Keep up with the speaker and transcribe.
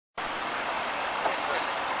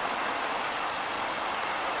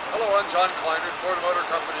Hello, I'm John Clinard, Ford Motor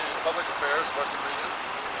Company Public Affairs, Western Region.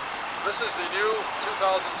 This is the new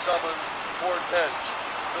 2007 Ford Edge.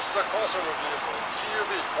 This is a crossover vehicle,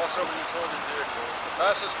 CUV, crossover utility vehicle. It's the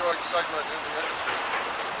fastest growing segment in the industry.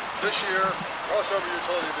 This year, crossover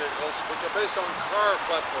utility vehicles, which are based on car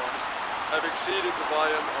platforms, have exceeded the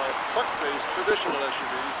volume of truck-based traditional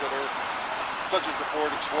SUVs that are such as the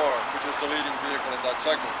Ford Explorer, which is the leading vehicle in that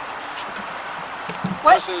segment.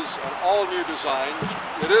 This is an all-new design.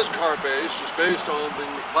 It is car-based. It's based on the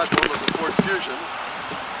platform of the Ford Fusion.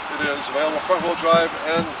 It is available front-wheel drive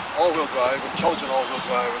and all-wheel drive, intelligent all-wheel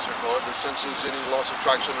drive as we call it, that senses any loss of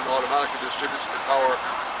traction and automatically distributes the power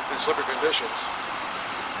in slippery conditions.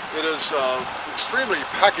 It is an extremely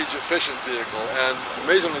package-efficient vehicle and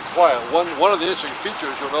amazingly quiet. One of the interesting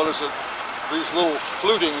features, you'll notice that these little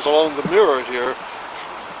flutings along the mirror here.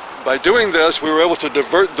 By doing this, we were able to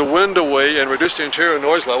divert the wind away and reduce the interior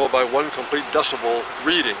noise level by 1 complete decibel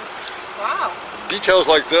reading. Wow. Details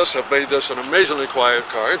like this have made this an amazingly quiet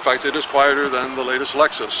car. In fact, it is quieter than the latest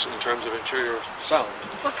Lexus in terms of interior sound.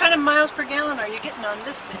 What kind of miles per gallon are you getting on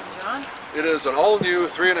this thing, John? It is an all-new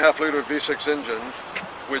 3.5-liter V6 engine,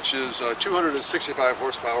 which is 265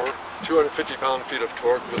 horsepower, 250 pound-feet of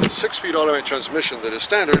torque with a 6-speed automatic transmission that is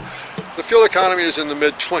standard. The fuel economy is in the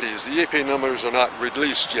mid-20s. The EPA numbers are not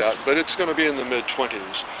released yet, but it's going to be in the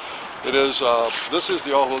mid-20s. It is. This is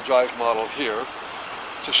the all-wheel drive model here.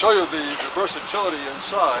 To show you the versatility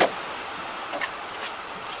inside,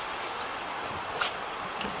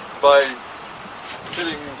 by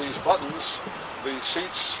hitting these buttons, the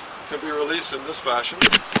seats can be released in this fashion.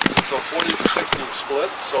 It's a 40-to-60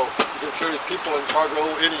 split, so you can carry people and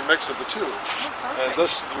cargo, any mix of the two. Oh, and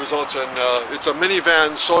this results in, it's a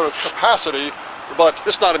minivan sort of capacity, but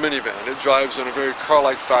it's not a minivan. It drives in a very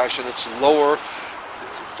car-like fashion. It's lower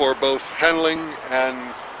for both handling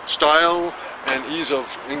and style and ease of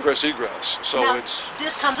ingress-egress. So now,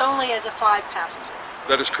 this comes only as a 5-passenger.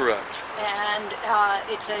 That is correct. And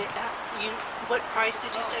it's a, what price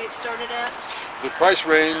did you say it started at? The price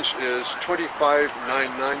range is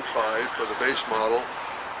 $25,995 for the base model.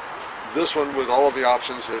 This one, with all of the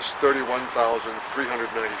options, is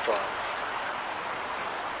 $31,395.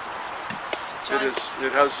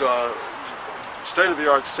 It has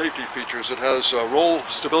state-of-the-art safety features. It has roll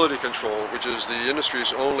stability control, which is the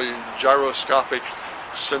industry's only gyroscopic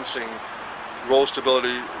sensing roll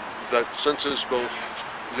stability that senses both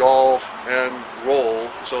yaw and roll.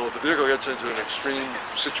 So if the vehicle gets into an extreme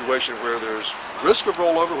situation where there's risk of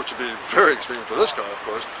rollover, which would be very extreme for this car, of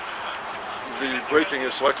course, the braking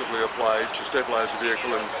is selectively applied to stabilize the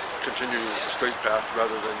vehicle and continue a straight path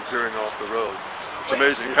rather than veering off the road. It's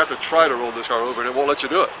amazing. You have to try to roll this car over and it won't let you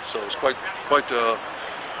do it. So it's quite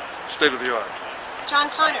state of the art. John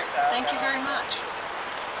Clinard, thank you very much.